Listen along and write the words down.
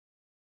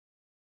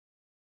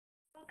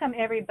welcome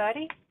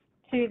everybody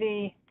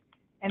to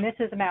and this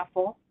is a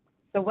mouthful,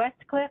 the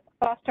Westcliff,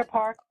 Foster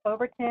Park,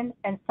 Overton,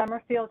 and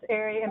Summerfields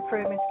Area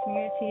Improvements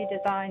Community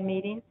Design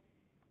Meeting.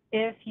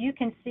 If you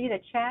can see the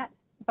chat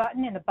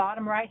button in the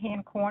bottom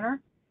right-hand corner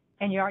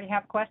and you already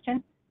have a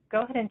question,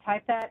 go ahead and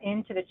type that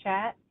into the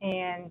chat,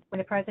 and when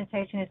the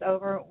presentation is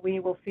over, we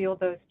will field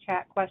those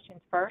chat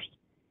questions first.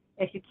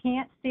 If you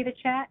can't see the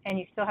chat and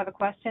you still have a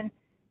question,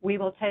 we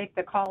will take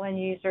the call-in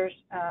users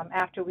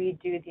after we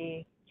do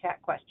the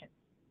chat questions.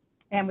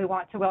 And we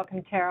want to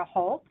welcome Tara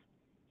Holt.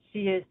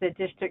 She is the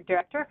District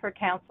Director for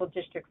Council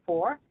District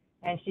 4,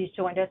 and she's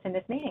joined us in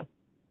this meeting.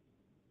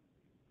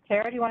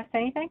 Tara, do you want to say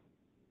anything?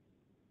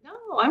 No,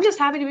 I'm just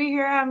happy to be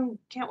here. I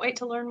can't wait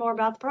to learn more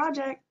about the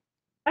project.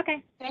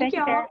 Okay, thank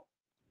you, Tara.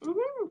 All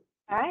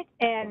right,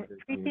 and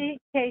Preeti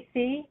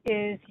KC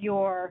is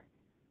your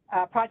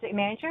project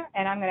manager,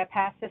 and I'm going to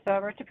pass this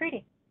over to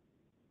Preeti.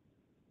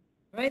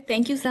 All right,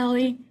 thank you,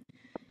 Sally.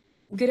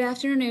 Good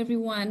afternoon,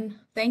 everyone.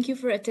 Thank you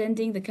for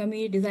attending the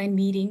community design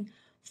meeting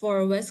for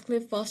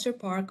Westcliff, Foster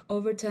Park,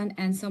 Overton,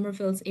 and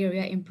Summerfields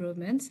Area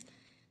Improvements.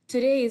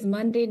 Today is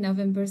Monday,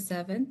 November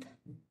 7th.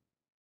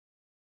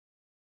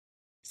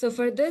 So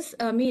for this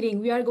meeting,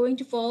 we are going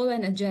to follow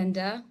an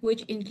agenda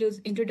which includes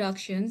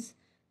introductions,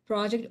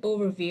 project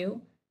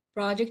overview,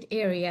 project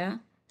area,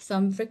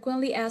 some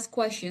frequently asked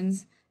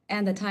questions,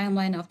 and the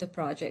timeline of the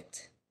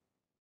project.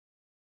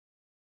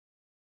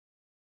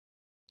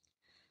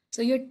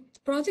 So your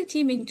project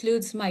team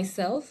includes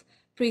myself,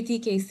 Preeti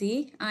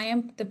KC. I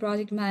am the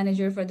project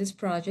manager for this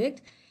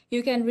project.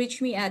 You can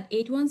reach me at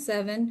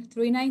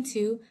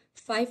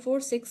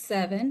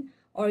 817-392-5467,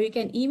 or you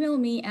can email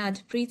me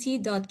at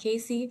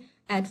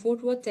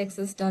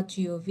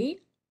preeti.kc@fortworthtexas.gov.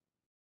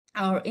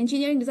 Our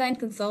engineering design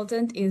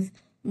consultant is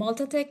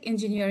Multitech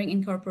Engineering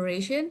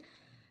Incorporation,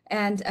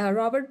 and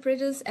Robert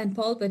Pritis and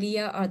Paul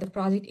Padilla are the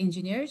project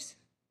engineers.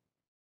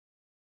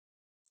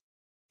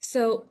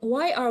 So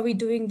why are we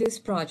doing this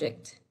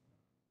project?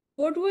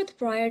 Fort Worth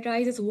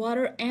prioritizes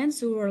water and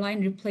sewer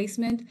line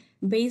replacement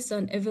based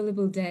on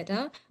available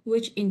data,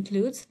 which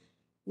includes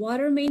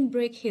water main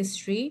break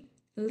history,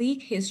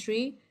 leak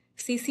history,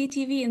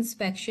 CCTV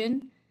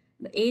inspection,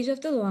 the age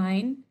of the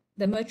line,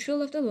 the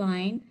material of the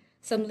line,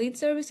 some lead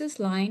services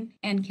line,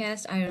 and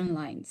cast iron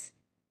lines.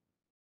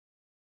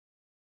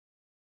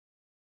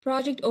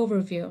 Project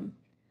overview.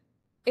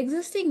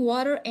 Existing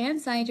water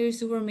and sanitary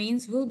sewer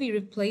mains will be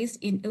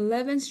replaced in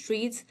 11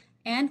 streets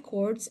and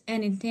courts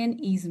and in 10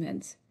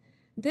 easements.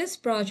 This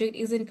project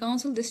is in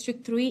Council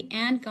District 3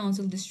 and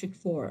Council District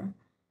 4.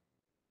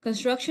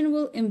 Construction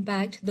will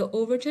impact the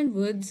Overton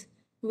Woods,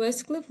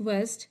 Westcliff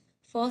West,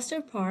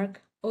 Foster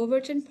Park,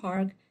 Overton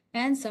Park,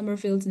 and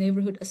Summerfields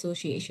neighborhood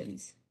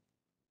associations.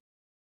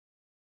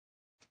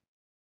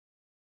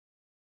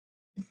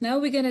 Now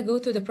we're going to go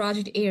to the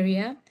project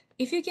area.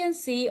 If you can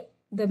see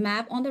the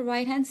map on the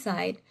right-hand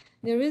side,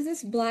 there is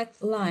this black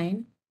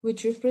line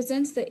which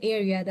represents the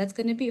area that's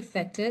going to be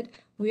affected.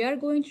 We are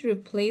going to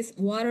replace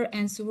water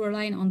and sewer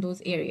line on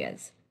those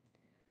areas.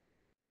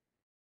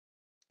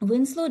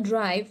 Winslow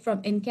Drive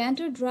from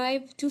Encanter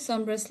Drive to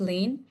Summers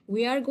Lane,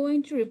 we are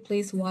going to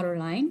replace water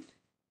line.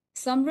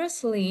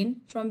 Summers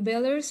Lane from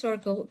Bel Air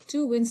Circle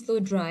to Winslow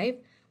Drive,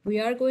 we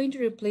are going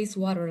to replace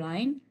water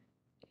line.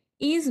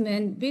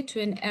 Easement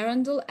between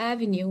Arundel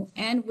Avenue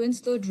and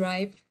Winslow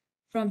Drive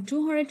from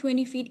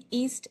 220 feet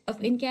east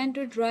of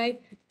Encanter Drive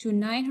to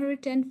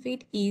 910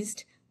 feet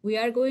east, we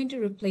are going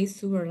to replace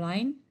sewer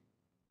line.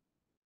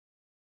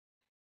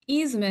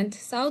 Easement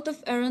south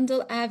of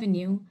Arundel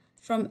Avenue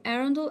from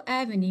Arundel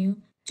Avenue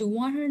to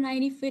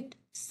 190 feet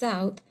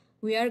south,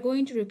 we are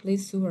going to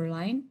replace sewer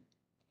line.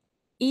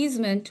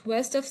 Easement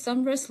west of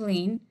Summers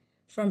Lane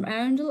from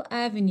Arundel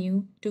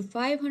Avenue to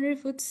 500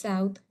 feet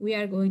south, we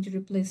are going to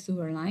replace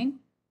sewer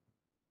line.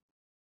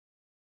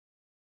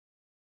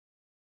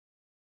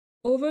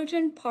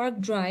 Overton Park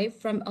Drive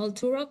from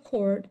Altura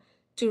Court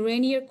to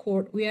Rainier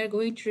Court, we are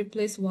going to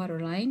replace water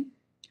line.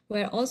 We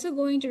are also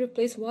going to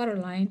replace water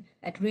line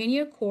at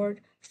Rainier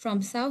Court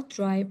from South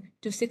Drive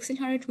to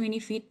 1620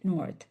 feet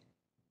north.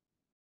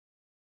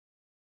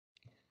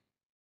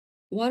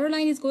 Water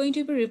line is going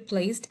to be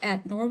replaced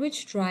at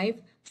Norwich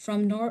Drive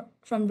from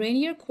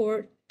Rainier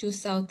Court to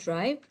South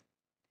Drive,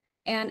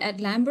 and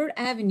at Lambert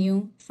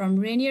Avenue from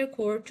Rainier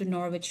Court to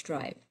Norwich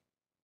Drive.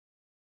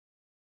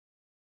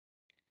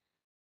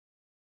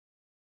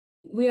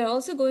 We are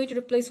also going to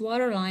replace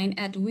water line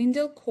at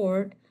Windell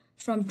Court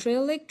from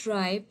Trail Lake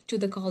Drive to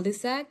the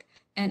cul-de-sac,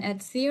 and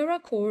at Sierra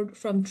Court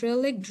from Trail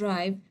Lake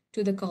Drive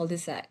to the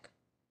cul-de-sac.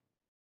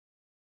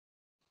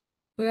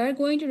 We are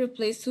going to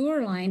replace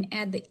sewer line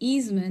at the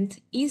easement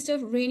east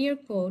of Rainier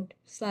Court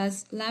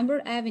 /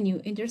 Lambert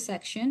Avenue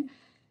intersection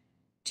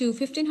to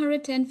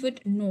 1510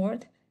 foot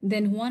north,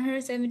 then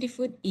 170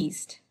 foot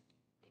east.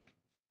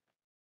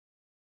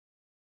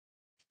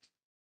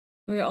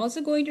 We are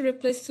also going to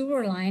replace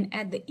sewer line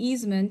at the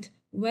easement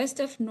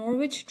west of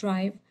Norwich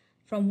Drive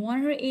from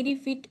 180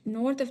 feet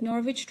north of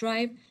Norwich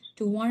Drive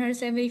to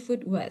 170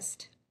 foot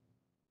west.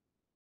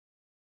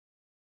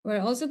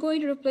 We're also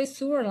going to replace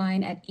sewer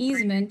line at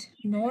easement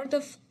north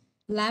of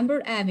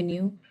Lambert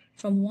Avenue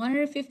from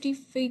 150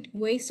 feet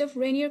west of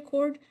Rainier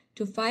Court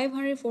to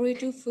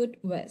 542 foot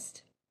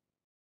west.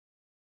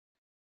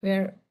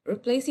 We're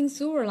replacing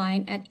sewer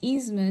line at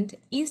easement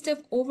east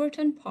of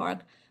Overton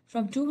Park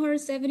from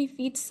 270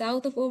 feet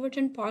south of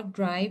Overton Park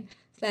Drive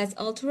 /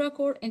 Altura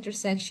Court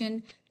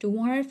intersection to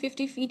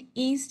 150 feet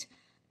east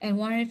and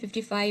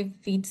 155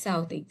 feet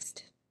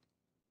southeast.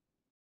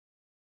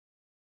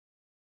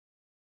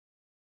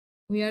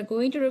 We are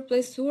going to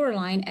replace sewer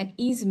line at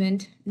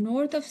easement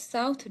north of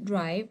South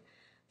Drive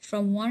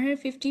from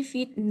 150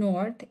 feet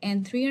north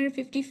and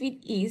 350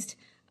 feet east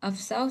of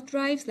South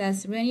Drive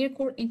 / Rainier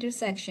Court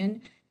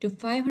intersection to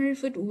 500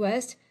 foot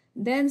west,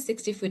 then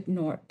 60 foot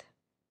north.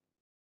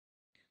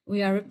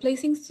 We are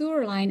replacing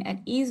sewer line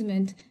at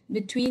easement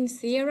between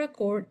Sierra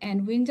Court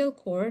and Windell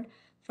Court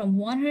from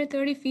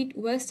 130 feet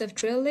west of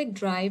Trail Lake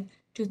Drive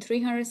to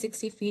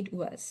 360 feet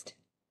west.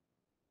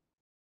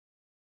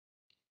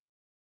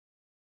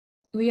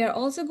 We are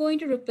also going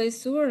to replace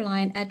sewer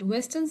line at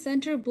Weston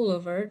Center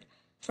Boulevard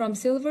from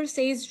Silver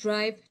Sage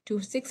Drive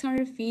to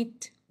 600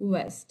 feet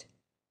west.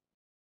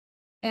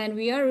 And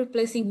we are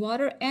replacing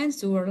water and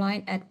sewer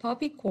line at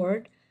Poppy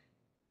Court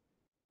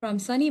from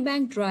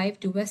Sunnybank Drive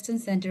to Weston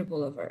Center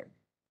Boulevard.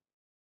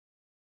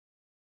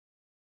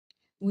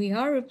 We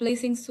are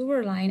replacing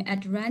sewer line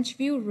at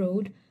Ranchview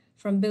Road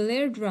from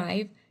Belair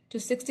Drive to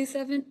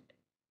 7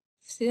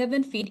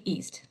 feet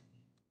east.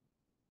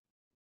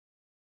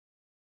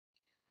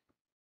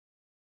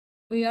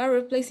 We are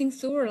replacing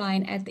sewer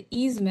line at the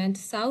easement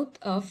south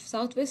of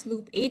Southwest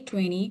Loop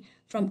 820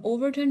 from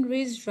Overton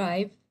Ridge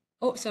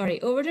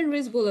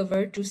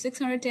Boulevard to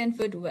 610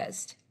 foot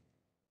west.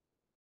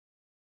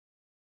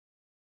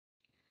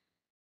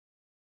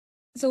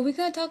 So we're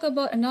going to talk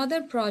about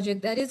another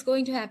project that is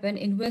going to happen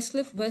in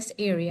Westcliff West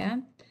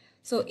area.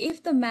 So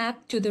if the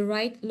map to the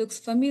right looks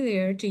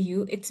familiar to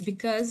you, it's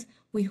because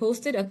we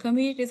hosted a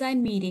community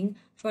design meeting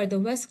for the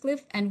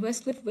Westcliff and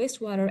Westcliff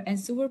Wastewater and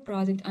Sewer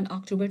project on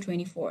October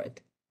 24th.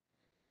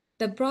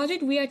 The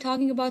project we are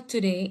talking about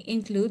today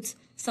includes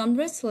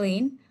Sumress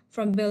Lane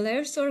from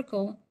Belair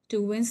Circle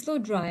to Winslow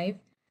Drive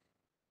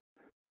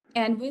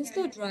and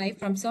Winslow Drive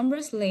from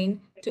Sumress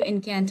Lane to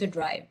Encanto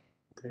Drive.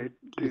 Okay,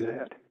 do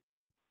that.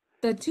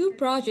 The two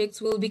projects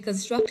will be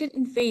constructed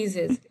in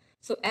phases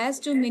so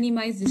as to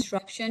minimize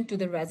disruption to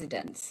the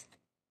residents.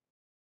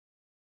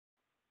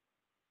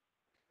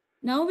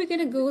 Now we're going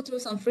to go through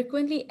some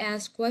frequently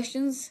asked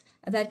questions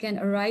that can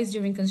arise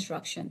during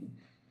construction.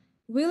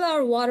 Will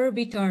our water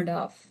be turned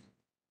off?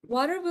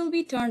 Water will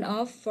be turned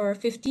off for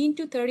 15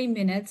 to 30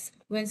 minutes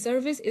when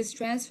service is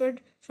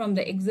transferred from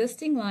the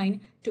existing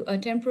line to a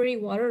temporary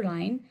water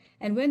line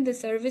and when the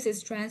service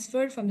is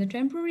transferred from the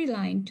temporary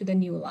line to the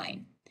new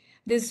line.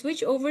 These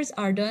switchovers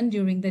are done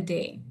during the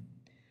day.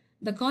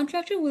 The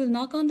contractor will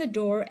knock on the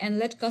door and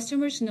let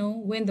customers know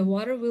when the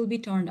water will be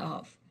turned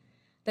off.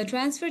 The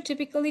transfer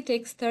typically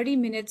takes 30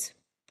 minutes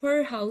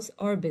per house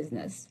or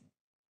business.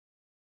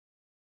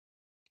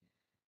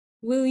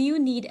 Will you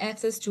need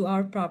access to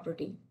our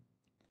property?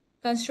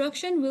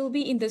 Construction will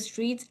be in the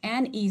streets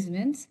and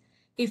easements.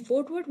 If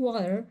Fort Worth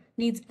Water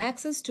needs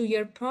access to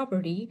your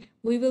property,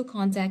 we will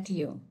contact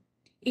you.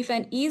 If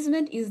an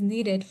easement is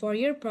needed for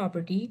your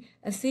property,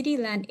 a city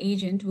land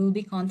agent will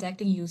be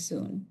contacting you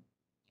soon.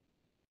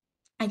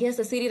 I guess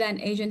the city land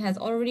agent has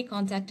already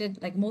contacted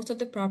most of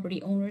the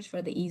property owners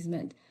for the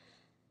easement.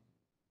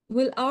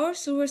 Will our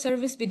sewer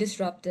service be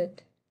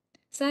disrupted?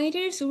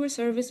 Sanitary sewer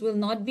service will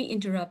not be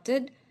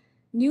interrupted.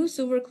 New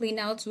sewer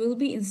cleanouts will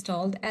be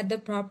installed at the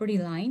property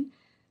line.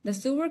 The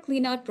sewer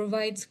cleanout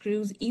provides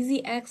crews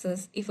easy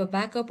access if a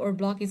backup or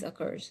blockage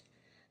occurs.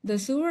 The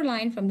sewer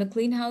line from the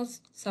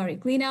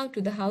cleanout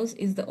to the house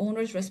is the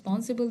owner's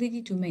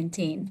responsibility to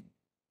maintain.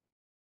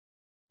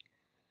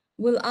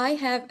 Will I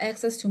have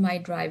access to my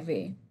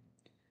driveway?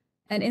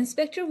 An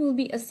inspector will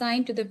be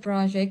assigned to the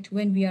project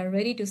when we are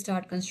ready to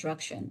start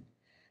construction.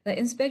 The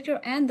inspector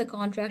and the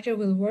contractor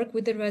will work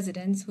with the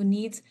residents who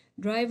needs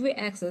driveway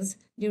access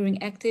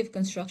during active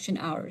construction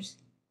hours.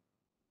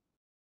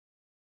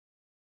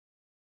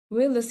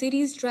 Will the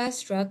city's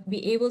trash truck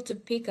be able to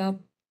pick up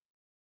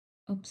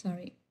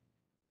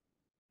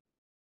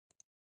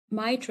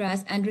my trash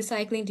and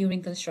recycling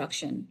during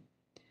construction?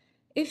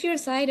 If your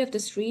side of the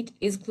street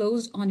is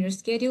closed on your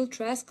scheduled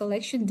trash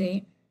collection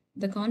day,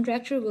 the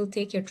contractor will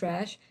take your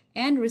trash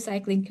and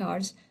recycling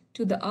cars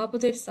to the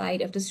opposite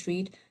side of the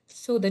street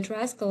so the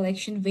trash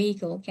collection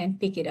vehicle can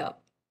pick it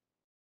up.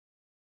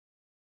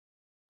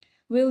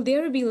 Will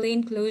there be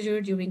lane closure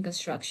during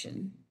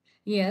construction?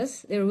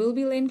 Yes, there will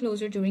be lane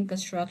closure during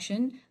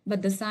construction,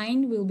 but the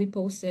sign will be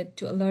posted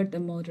to alert the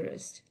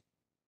motorist.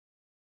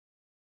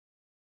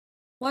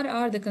 What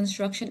are the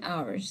construction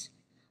hours?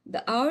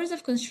 The hours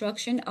of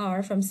construction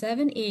are from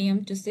 7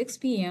 a.m. to 6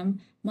 p.m.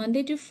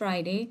 Monday to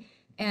Friday,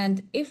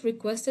 and if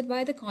requested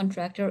by the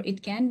contractor,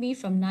 it can be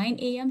from 9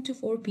 a.m. to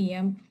 4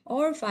 p.m.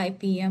 or 5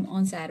 p.m.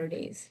 on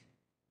Saturdays.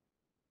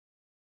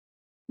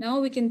 Now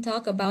we can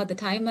talk about the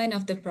timeline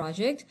of the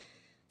project.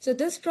 So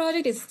this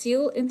project is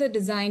still in the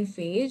design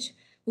phase.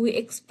 We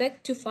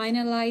expect to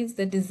finalize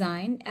the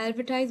design,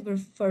 advertise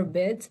for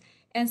bids,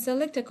 and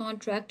select a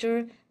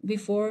contractor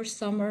before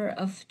summer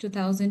of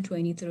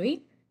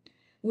 2023.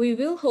 We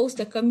will host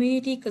a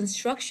community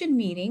construction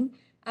meeting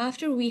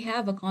after we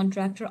have a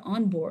contractor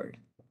on board.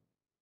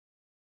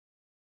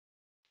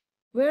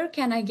 Where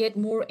can I get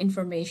more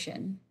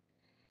information?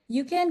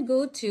 You can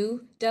go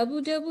to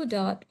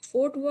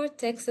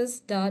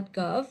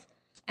www.fortworthtexas.gov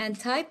and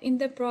type in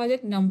the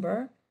project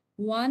number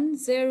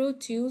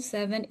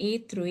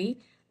 102783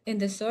 in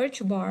the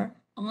search bar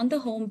on the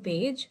home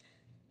page.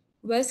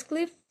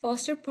 Westcliff,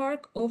 Foster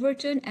Park,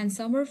 Overton, and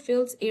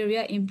Summerfields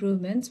Area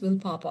Improvements will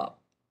pop up.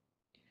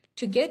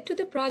 To get to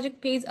the project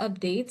page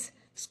updates,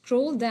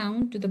 scroll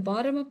down to the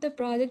bottom of the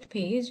project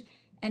page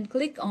and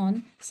click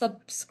on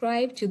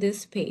Subscribe to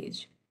this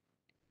page.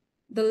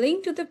 The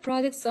link to the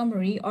project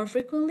summary or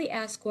frequently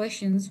asked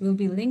questions will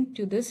be linked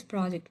to this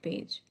project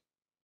page.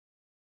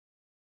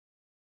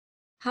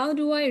 How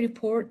do I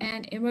report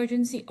an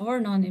emergency or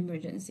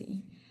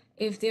non-emergency?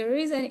 If there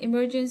is an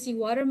emergency,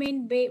 water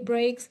main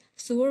breaks,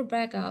 sewer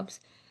backups,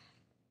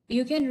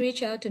 you can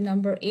reach out to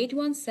number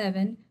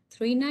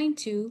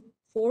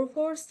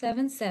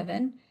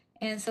 817-392-4477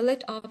 and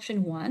select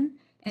option 1,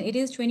 and it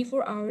is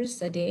 24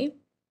 hours a day.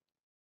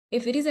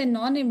 If it is a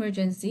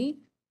non-emergency,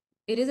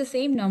 it is the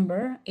same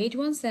number,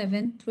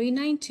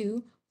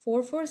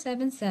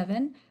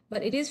 817-392-4477,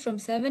 but it is from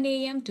 7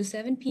 a.m. to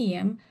 7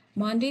 p.m.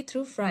 Monday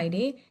through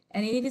Friday,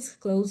 and it is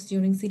closed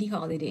during city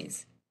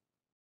holidays.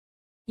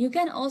 You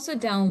can also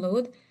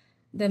download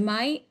the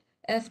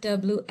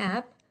MyFW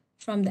app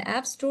from the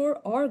App Store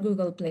or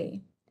Google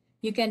Play.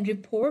 You can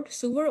report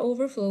sewer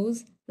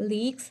overflows,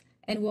 leaks,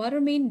 and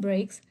water main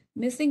breaks,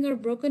 missing or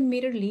broken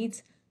meter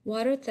leads,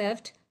 water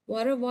theft,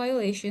 water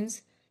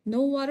violations,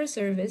 no water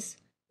service,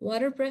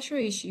 water pressure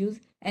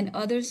issues, and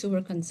other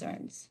sewer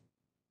concerns.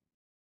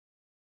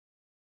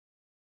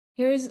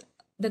 Here's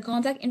the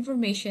contact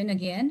information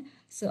again.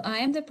 So I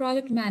am the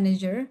project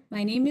manager.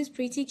 My name is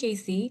Preeti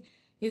Casey.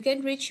 You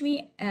can reach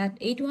me at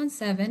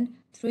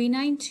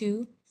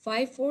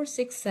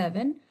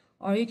 817-392-5467,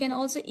 or you can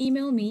also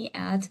email me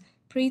at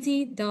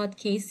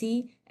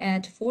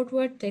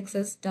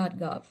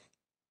preeti.casey@fortworthtexas.gov.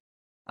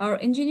 Our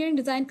engineering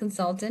design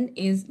consultant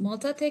is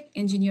Multatech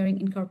Engineering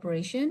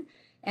Incorporation,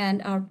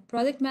 and our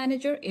project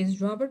manager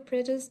is Robert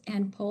Pretis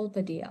and Paul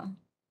Padilla.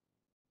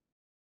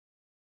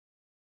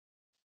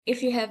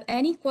 If you have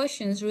any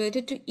questions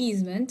related to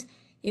easement,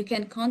 you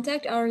can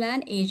contact our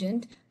land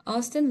agent,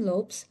 Austin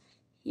Lopes.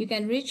 You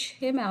can reach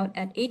him out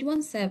at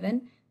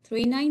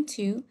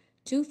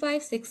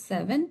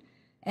 817-392-2567,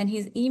 and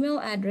his email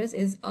address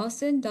is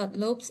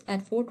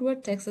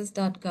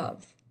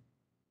austin.lopes@fortworthtexas.gov.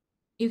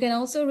 You can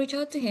also reach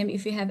out to him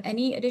if you have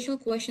any additional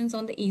questions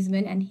on the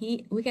easement, and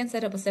we can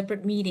set up a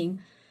separate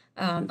meeting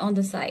on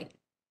the site.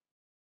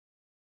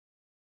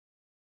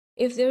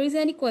 If there is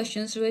any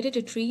questions related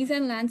to trees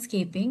and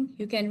landscaping,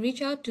 you can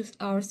reach out to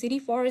our city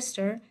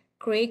forester,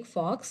 Craig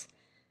Fox.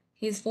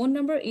 His phone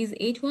number is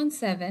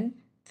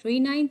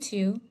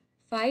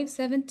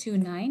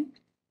 817-392-5729,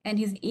 and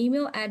his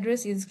email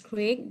address is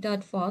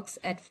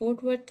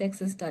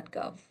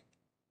craig.fox@fortworthtexas.gov.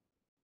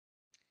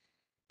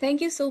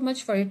 Thank you so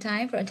much for your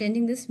time for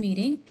attending this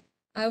meeting.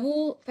 I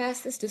will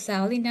pass this to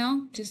Sally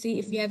now to see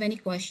if you have any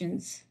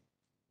questions.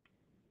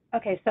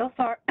 Okay, so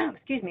far,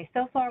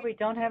 so far we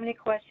don't have any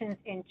questions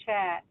in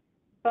chat,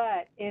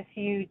 but if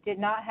you did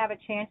not have a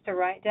chance to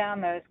write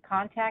down those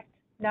contact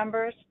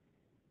numbers,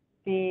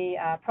 the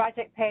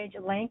project page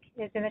link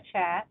is in the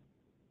chat.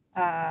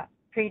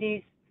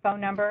 Preeti's phone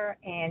number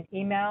and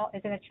email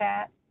is in the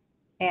chat,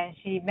 and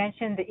she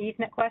mentioned the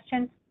easement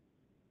questions.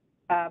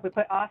 We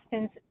put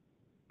Austin's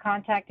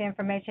contact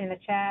information in the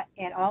chat,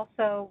 and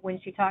also when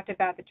she talked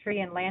about the tree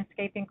and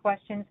landscaping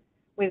questions,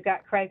 we've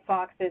got Craig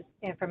Fox's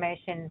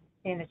information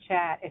in the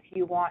chat if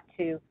you want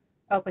to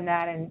open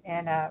that and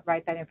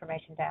write that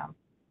information down.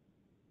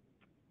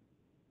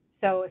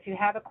 So if you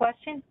have a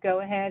question, go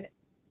ahead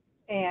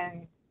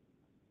and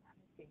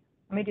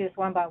let me do this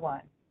one by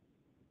one.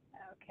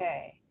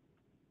 Okay,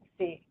 let's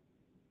see.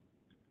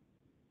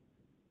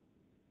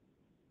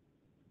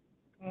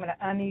 I'm going to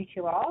unmute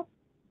you all.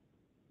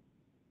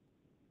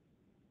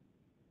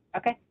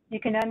 Okay,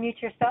 you can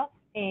unmute yourself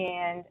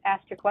and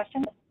ask your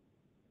questions.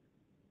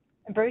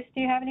 Bruce,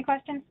 do you have any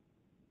questions?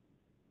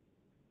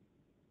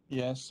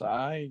 Yes,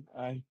 I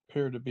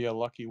appear to be a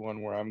lucky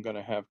one where I'm going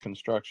to have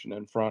construction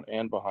in front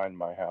and behind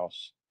my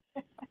house.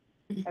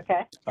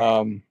 Okay.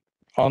 On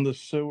the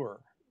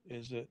sewer,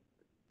 is it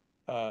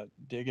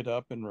dig it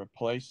up and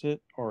replace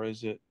it, or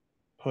is it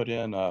put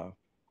in a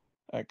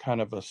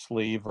kind of a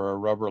sleeve or a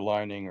rubber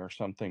lining or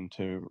something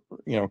to,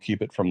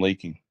 keep it from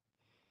leaking?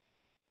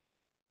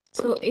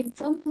 So in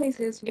some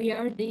places, we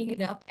are digging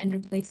it up and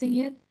replacing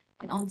it.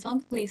 And on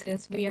some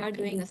places, we are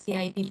doing a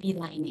CIPP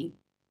lining.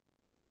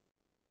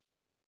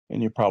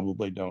 And you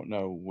probably don't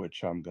know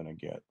which I'm going to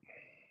get.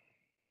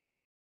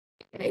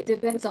 It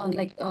depends on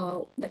the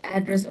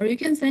address, or you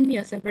can send me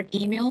a separate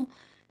email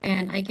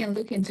and I can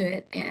look into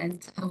it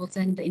and I will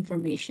send the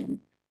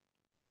information.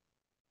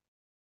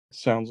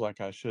 Sounds like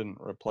I shouldn't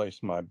replace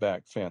my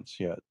back fence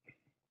yet.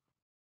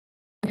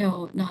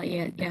 No, not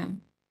yet. Yeah,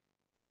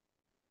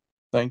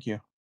 Thank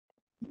you.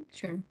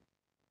 sure.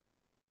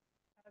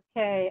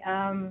 Okay,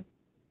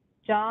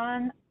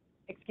 John,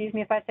 excuse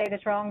me if I say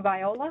this wrong,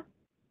 Viola?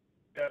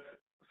 Yes,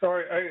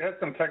 sorry, I had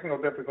some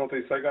technical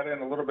difficulties, so I got in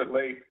a little bit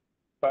late.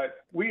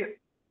 But we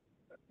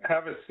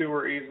have a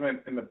sewer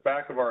easement in the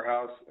back of our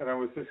house, and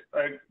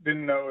I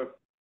didn't know if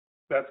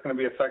that's going to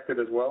be affected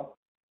as well.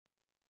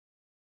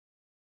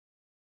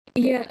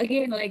 Yeah,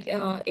 again, like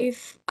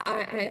if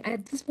I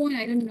at this point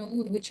I don't know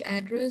which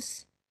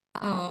address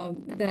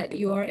that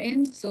you are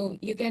in, so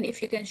you can,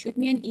 if you can shoot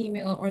me an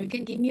email or you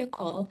can give me a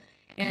call,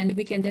 and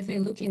we can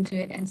definitely look into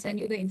it and send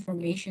you the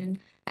information.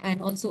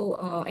 And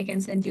also I can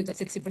send you the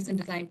 60%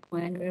 design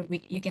plan where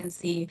you can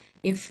see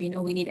if we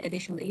need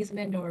additional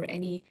easement or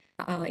any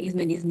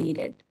easement is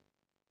needed.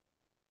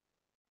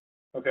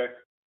 Okay,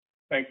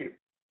 thank you.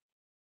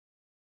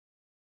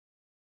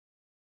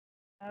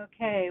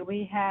 Okay,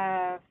 we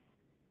have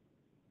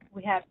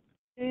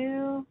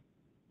 2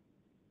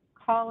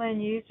 call-in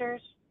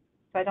users,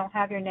 so I don't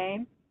have your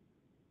name.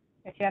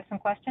 If you have some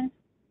questions.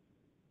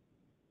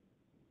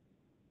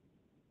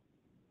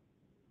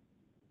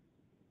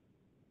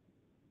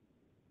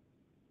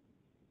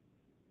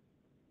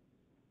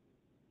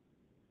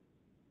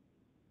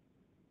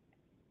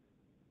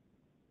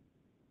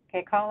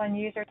 Okay, call-in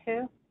user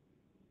 2.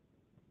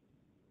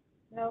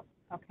 Nope.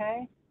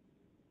 Okay.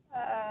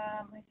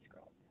 Let me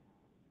scroll.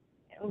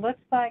 It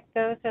looks like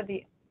those are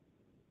the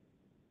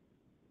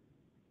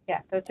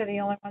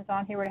only ones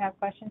on here who have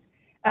questions.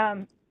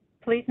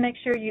 Please make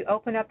sure you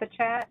open up the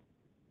chat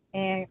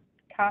and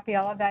copy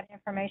all of that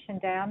information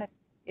down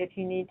if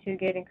you need to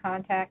get in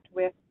contact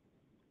with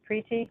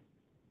Preeti.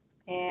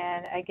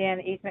 And again,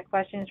 easement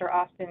questions are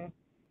Austin,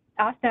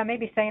 I may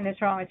be saying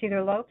this wrong. It's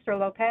either Lopes or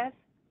Lopez?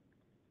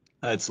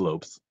 It's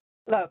Lopes.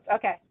 Lopes,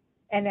 okay.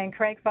 And then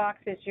Craig Fox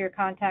is your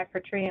contact for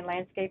tree and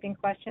landscaping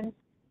questions.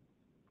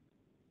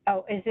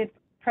 Oh, is it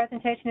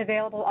presentation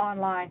available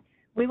online?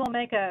 We will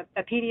make a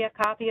PDF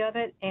copy of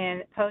it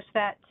and post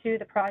that to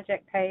the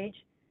project page.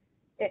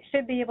 It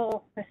should be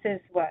able,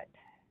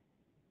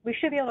 we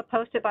should be able to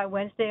post it by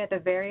Wednesday at the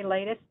very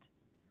latest.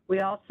 We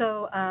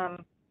also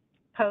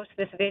post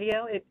this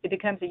video. It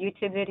becomes a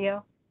YouTube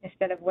video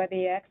instead of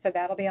WebEx, so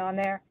that'll be on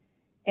there.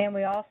 And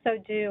we also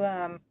do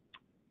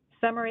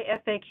summary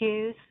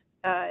FAQs.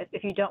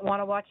 If you don't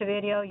want to watch a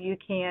video, you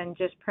can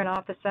just print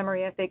off the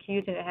summary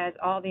FAQs, and it has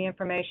all the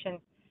information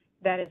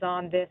that is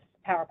on this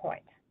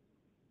PowerPoint.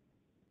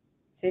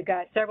 So you've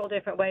got several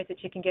different ways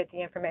that you can get the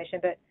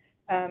information, but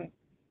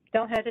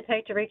don't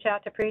hesitate to reach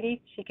out to Preeti.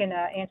 She can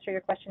answer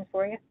your questions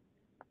for you.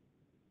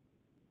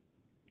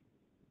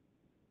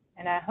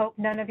 And I hope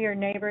none of your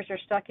neighbors are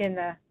stuck in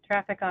the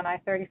traffic on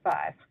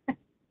I-35.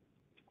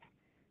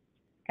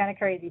 Kind of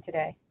crazy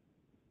today.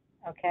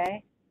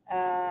 Okay.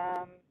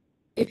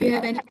 If you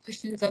have any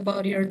questions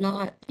about your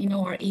lot,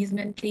 or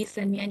easement, please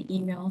send me an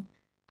email.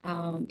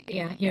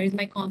 Yeah, here is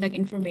my contact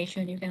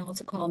information. You can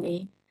also call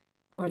me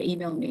or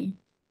email me.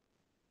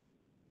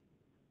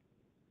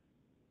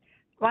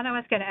 One I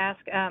was going to ask,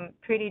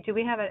 Preeti, do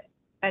we have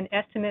an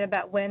estimate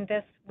about when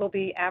this will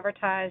be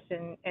advertised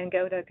and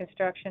go to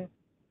construction?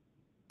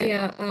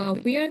 Yeah,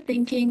 we are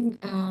thinking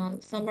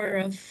summer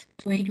of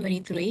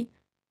 2023.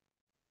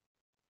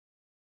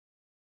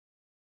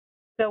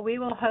 So we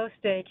will host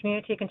a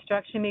community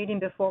construction meeting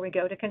before we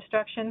go to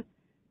construction.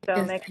 So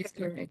Yes, make that's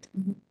sure. correct.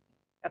 Mhm.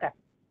 Okay.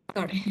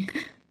 Sorry.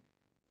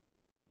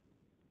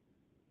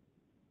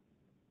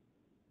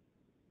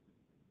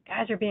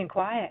 Guys are being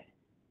quiet.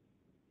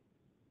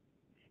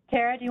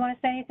 Tara, do you want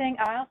to say anything?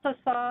 I also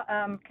saw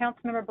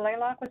Councilmember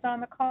Blaylock was on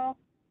the call.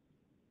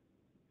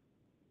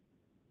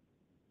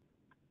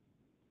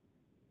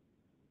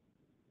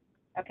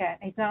 Okay,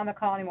 he's not on the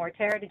call anymore.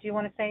 Tara, did you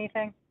want to say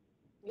anything?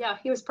 Yeah,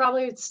 he was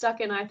probably stuck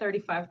in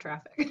I-35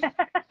 traffic.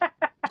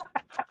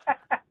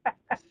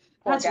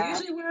 Poor That's guy.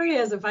 usually where he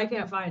is if I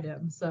can't find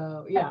him.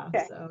 So yeah,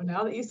 Okay. so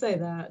now that you say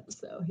that,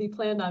 so he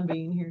planned on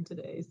being here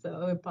today.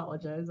 So I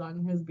apologize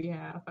on his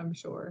behalf, I'm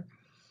sure.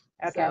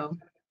 Okay. So,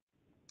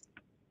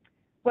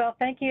 Well,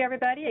 thank you,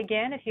 everybody.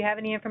 Again, if you have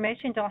any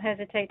information, don't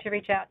hesitate to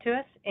reach out to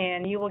us,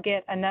 and you will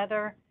get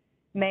another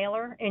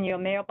mailer in your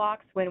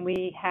mailbox when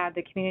we have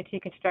the community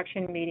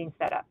construction meeting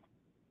set up.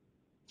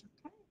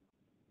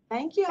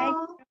 thank you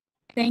all.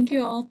 Thank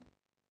you all.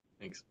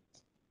 Thanks.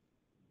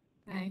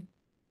 Bye.